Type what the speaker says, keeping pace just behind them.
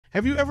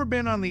Have you ever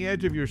been on the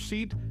edge of your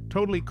seat,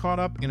 totally caught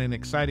up in an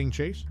exciting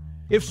chase?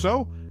 If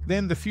so,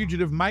 then The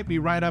Fugitive might be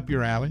right up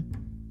your alley.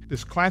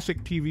 This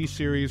classic TV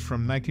series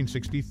from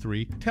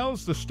 1963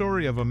 tells the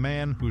story of a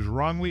man who's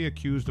wrongly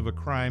accused of a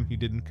crime he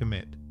didn't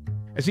commit.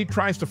 As he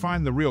tries to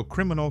find the real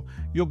criminal,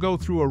 you'll go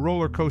through a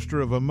roller coaster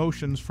of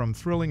emotions from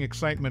thrilling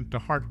excitement to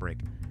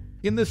heartbreak.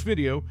 In this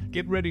video,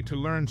 get ready to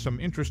learn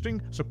some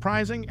interesting,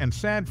 surprising, and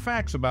sad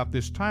facts about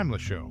this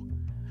timeless show.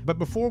 But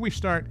before we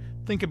start,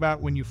 think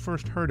about when you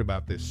first heard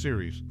about this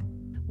series.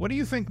 What do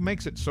you think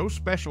makes it so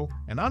special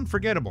and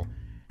unforgettable?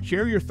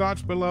 Share your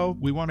thoughts below.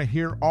 We want to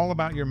hear all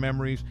about your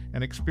memories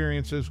and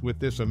experiences with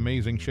this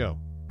amazing show.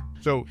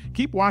 So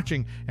keep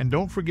watching and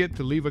don't forget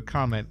to leave a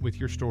comment with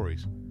your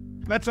stories.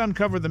 Let's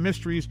uncover the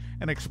mysteries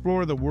and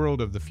explore the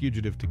world of The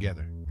Fugitive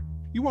together.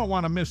 You won't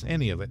want to miss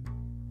any of it.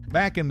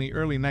 Back in the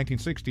early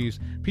 1960s,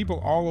 people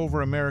all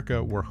over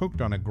America were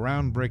hooked on a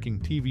groundbreaking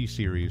TV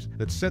series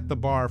that set the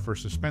bar for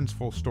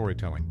suspenseful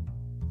storytelling.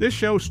 This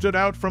show stood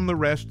out from the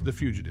rest, The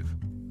Fugitive.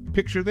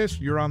 Picture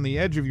this, you're on the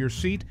edge of your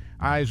seat,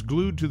 eyes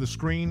glued to the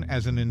screen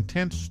as an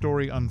intense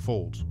story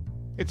unfolds.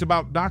 It's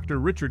about Dr.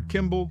 Richard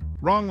Kimble,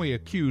 wrongly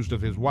accused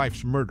of his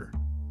wife's murder.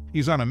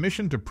 He's on a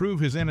mission to prove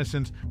his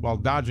innocence while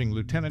dodging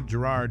Lieutenant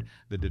Gerard,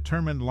 the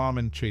determined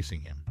lawman chasing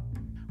him.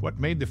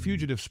 What made The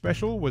Fugitive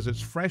special was its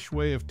fresh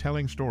way of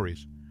telling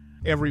stories.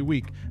 Every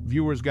week,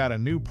 viewers got a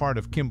new part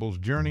of Kimble's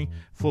journey,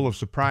 full of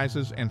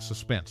surprises and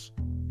suspense.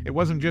 It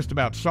wasn't just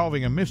about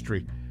solving a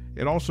mystery,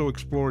 it also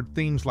explored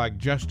themes like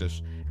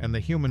justice and the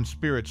human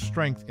spirit's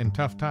strength in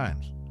tough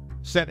times.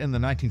 Set in the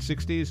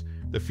 1960s,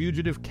 The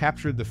Fugitive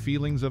captured the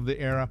feelings of the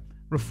era,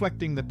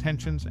 reflecting the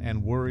tensions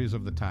and worries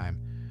of the time.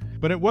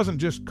 But it wasn't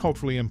just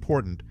culturally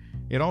important.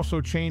 It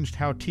also changed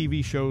how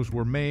TV shows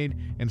were made,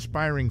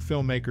 inspiring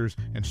filmmakers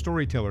and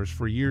storytellers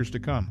for years to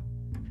come.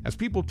 As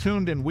people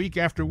tuned in week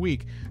after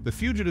week, The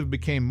Fugitive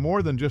became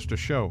more than just a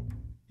show.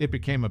 It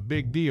became a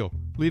big deal,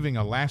 leaving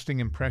a lasting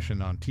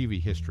impression on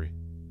TV history.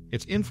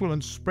 Its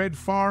influence spread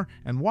far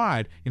and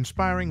wide,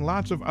 inspiring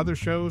lots of other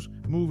shows,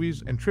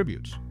 movies, and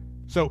tributes.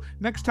 So,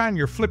 next time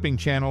you're flipping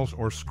channels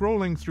or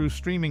scrolling through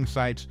streaming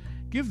sites,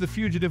 give The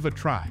Fugitive a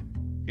try.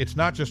 It's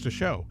not just a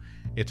show.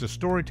 It's a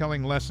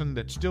storytelling lesson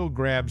that still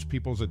grabs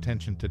people's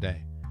attention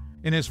today.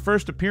 In his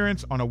first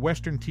appearance on a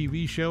Western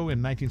TV show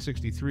in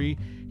 1963,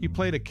 he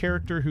played a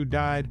character who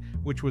died,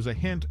 which was a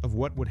hint of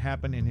what would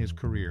happen in his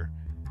career.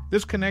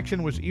 This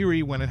connection was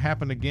eerie when it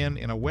happened again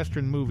in a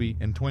Western movie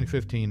in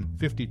 2015,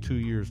 52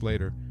 years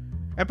later.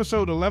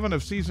 Episode 11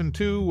 of Season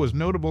 2 was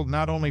notable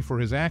not only for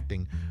his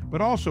acting,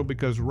 but also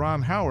because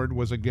Ron Howard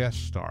was a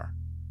guest star.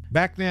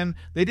 Back then,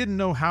 they didn't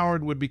know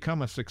Howard would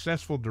become a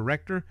successful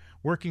director,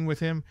 working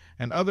with him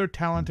and other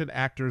talented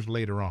actors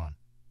later on.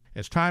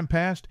 As time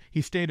passed,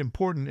 he stayed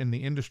important in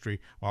the industry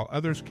while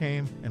others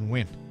came and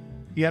went.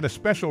 He had a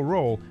special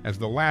role as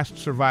the last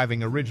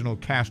surviving original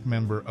cast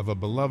member of a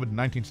beloved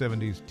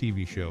 1970s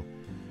TV show.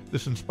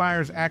 This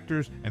inspires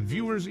actors and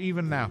viewers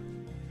even now.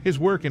 His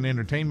work in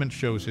entertainment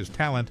shows his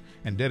talent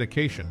and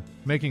dedication,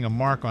 making a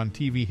mark on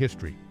TV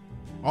history.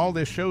 All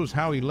this shows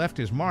how he left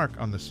his mark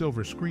on the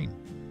silver screen.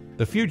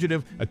 The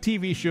Fugitive, a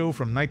TV show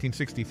from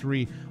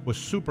 1963, was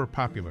super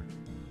popular.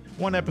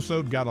 One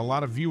episode got a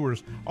lot of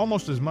viewers,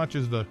 almost as much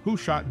as the Who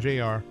Shot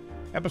JR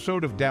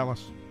episode of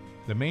Dallas.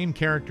 The main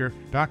character,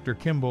 Dr.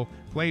 Kimble,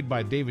 played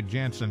by David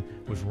Janssen,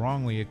 was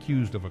wrongly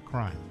accused of a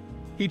crime.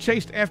 He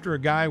chased after a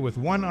guy with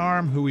one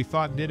arm who he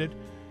thought did it.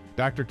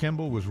 Dr.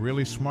 Kimble was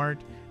really smart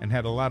and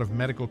had a lot of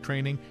medical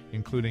training,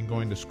 including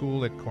going to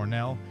school at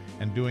Cornell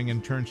and doing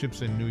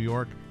internships in New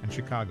York and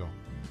Chicago.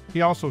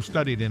 He also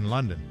studied in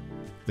London.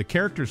 The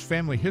character's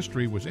family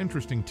history was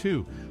interesting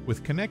too,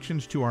 with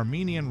connections to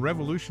Armenian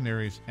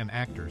revolutionaries and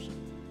actors.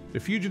 The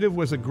Fugitive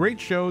was a great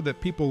show that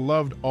people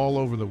loved all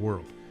over the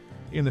world.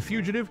 In The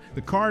Fugitive,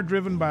 the car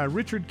driven by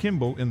Richard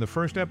Kimble in the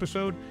first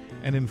episode,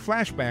 and in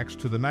flashbacks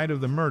to the night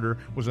of the murder,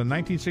 was a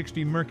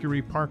 1960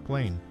 Mercury Park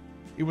Lane.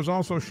 It was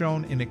also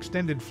shown in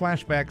extended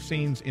flashback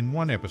scenes in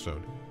one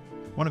episode.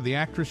 One of the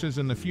actresses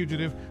in The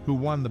Fugitive, who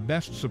won the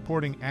Best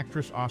Supporting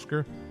Actress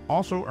Oscar,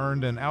 also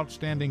earned an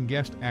Outstanding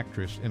Guest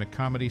Actress in a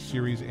Comedy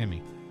Series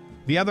Emmy.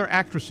 The other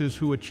actresses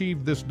who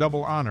achieved this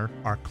double honor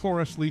are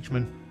Cloris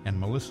Leachman and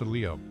Melissa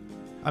Leo.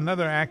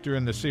 Another actor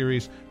in the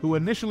series, who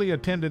initially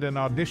attended an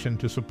audition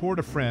to support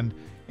a friend,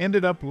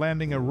 ended up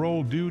landing a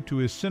role due to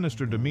his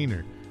sinister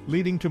demeanor,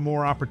 leading to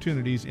more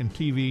opportunities in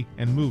TV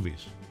and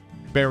movies.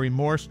 Barry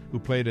Morse, who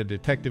played a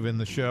detective in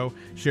the show,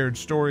 shared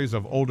stories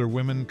of older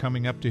women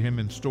coming up to him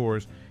in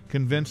stores,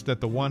 convinced that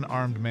the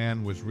one-armed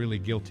man was really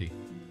guilty.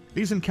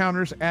 These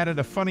encounters added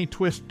a funny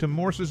twist to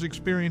Morse's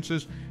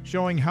experiences,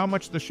 showing how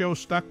much the show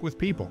stuck with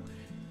people.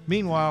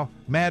 Meanwhile,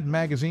 Mad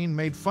Magazine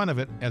made fun of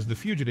it as The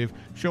Fugitive,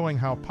 showing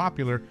how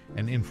popular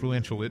and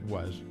influential it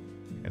was.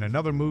 In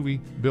another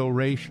movie, Bill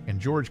Raisch and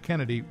George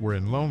Kennedy were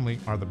in Lonely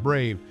Are the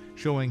Brave,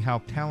 showing how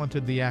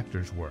talented the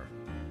actors were.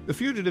 The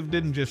Fugitive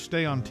didn't just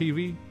stay on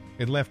TV,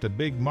 it left a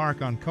big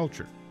mark on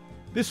culture.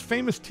 This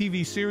famous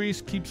TV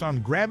series keeps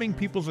on grabbing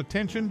people's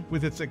attention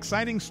with its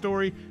exciting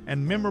story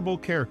and memorable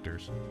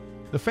characters.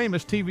 The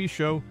famous TV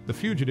show The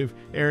Fugitive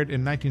aired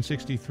in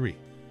 1963.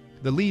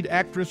 The lead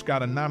actress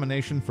got a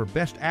nomination for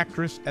Best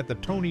Actress at the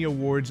Tony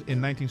Awards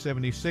in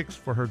 1976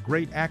 for her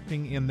great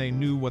acting in They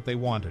Knew What They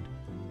Wanted.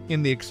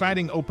 In the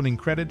exciting opening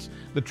credits,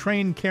 the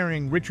train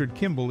carrying Richard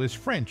Kimble is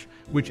French,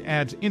 which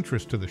adds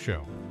interest to the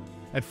show.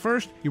 At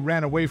first, he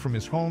ran away from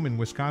his home in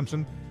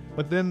Wisconsin,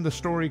 but then the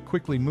story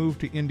quickly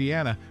moved to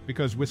Indiana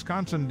because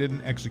Wisconsin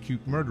didn't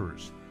execute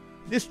murderers.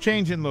 This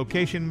change in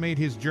location made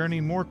his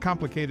journey more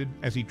complicated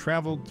as he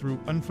traveled through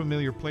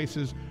unfamiliar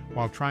places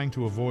while trying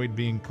to avoid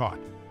being caught.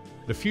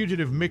 The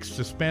Fugitive mixed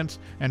suspense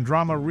and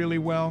drama really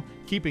well,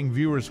 keeping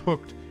viewers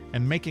hooked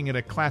and making it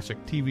a classic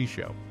TV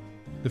show.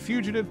 The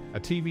Fugitive, a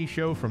TV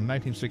show from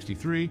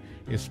 1963,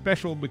 is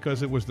special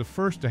because it was the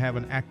first to have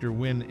an actor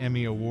win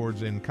Emmy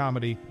Awards in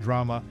comedy,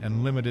 drama,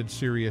 and limited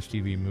serious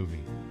TV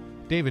movie.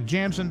 David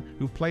Janssen,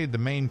 who played the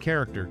main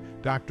character,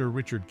 Dr.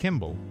 Richard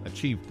Kimble,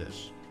 achieved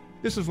this.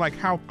 This is like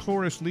how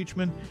Cloris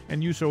Leachman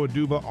and Yuso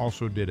Aduba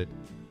also did it.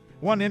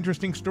 One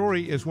interesting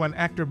story is when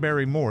actor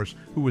Barry Morse,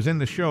 who was in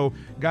the show,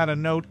 got a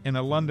note in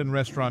a London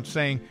restaurant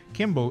saying,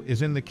 "Kimble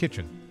is in the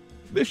kitchen."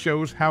 This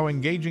shows how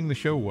engaging the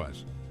show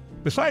was.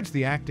 Besides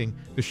the acting,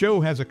 the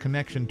show has a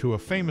connection to a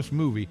famous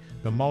movie,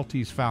 The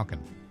Maltese Falcon.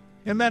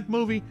 In that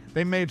movie,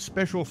 they made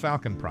special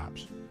falcon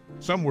props.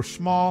 Some were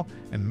small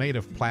and made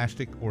of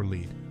plastic or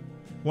lead.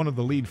 One of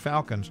the lead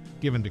falcons,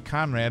 given to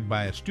Conrad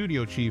by a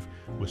studio chief,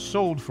 was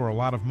sold for a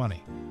lot of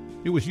money.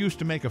 It was used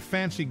to make a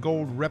fancy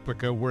gold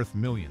replica worth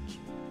millions.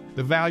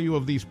 The value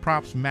of these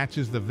props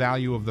matches the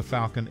value of the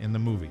falcon in the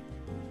movie.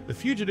 The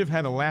Fugitive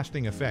had a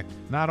lasting effect,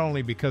 not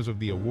only because of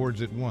the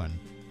awards it won,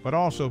 but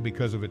also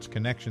because of its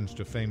connections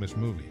to famous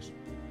movies.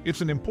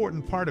 It's an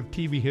important part of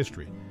TV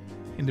history.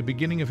 In the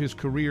beginning of his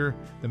career,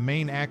 the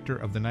main actor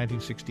of the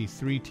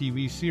 1963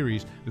 TV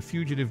series, The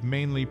Fugitive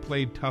mainly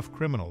played tough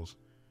criminals.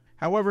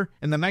 However,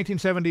 in the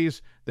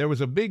 1970s, there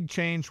was a big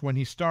change when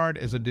he starred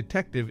as a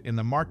detective in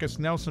the Marcus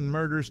Nelson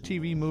Murders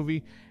TV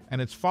movie and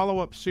its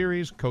follow-up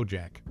series,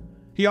 Kojak.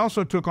 He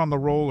also took on the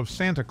role of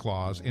Santa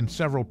Claus in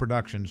several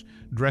productions,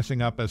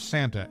 dressing up as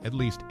Santa at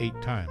least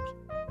 8 times.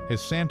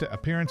 His Santa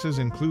appearances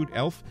include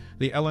Elf,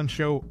 The Ellen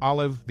Show,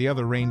 Olive, The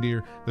Other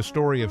Reindeer, The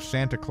Story of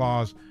Santa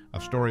Claus, A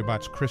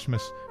Storybots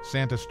Christmas,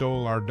 Santa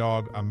Stole Our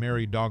Dog, A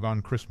Merry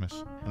Doggone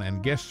Christmas,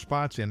 and guest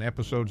spots in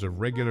episodes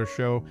of Regular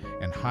Show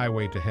and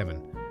Highway to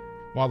Heaven.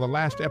 While the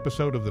last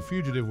episode of The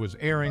Fugitive was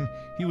airing,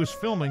 he was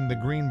filming The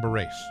Green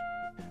Berets.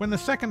 When the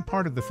second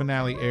part of the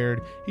finale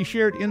aired, he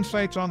shared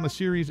insights on the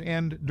series'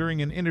 end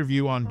during an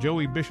interview on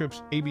Joey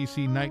Bishop's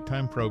ABC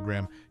nighttime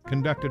program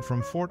conducted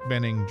from Fort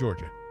Benning,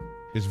 Georgia.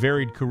 His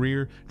varied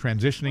career,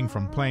 transitioning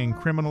from playing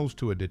criminals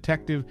to a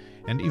detective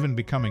and even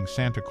becoming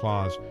Santa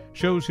Claus,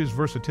 shows his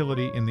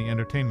versatility in the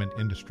entertainment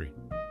industry.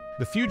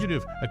 The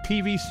Fugitive, a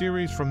TV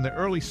series from the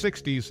early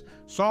 60s,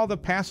 saw the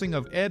passing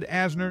of Ed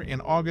Asner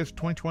in August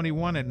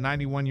 2021 at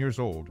 91 years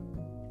old.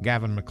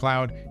 Gavin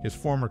MacLeod, his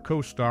former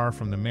co-star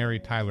from the Mary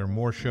Tyler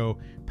Moore Show,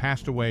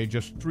 passed away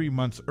just 3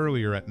 months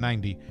earlier at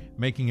 90,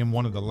 making him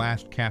one of the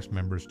last cast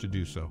members to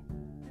do so.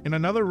 In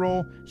another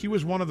role, he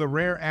was one of the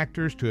rare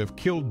actors to have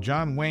killed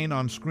John Wayne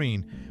on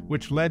screen,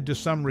 which led to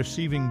some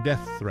receiving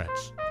death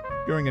threats.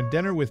 During a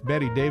dinner with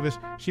Bette Davis,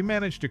 she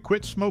managed to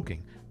quit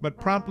smoking, but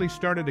promptly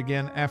started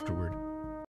again afterward.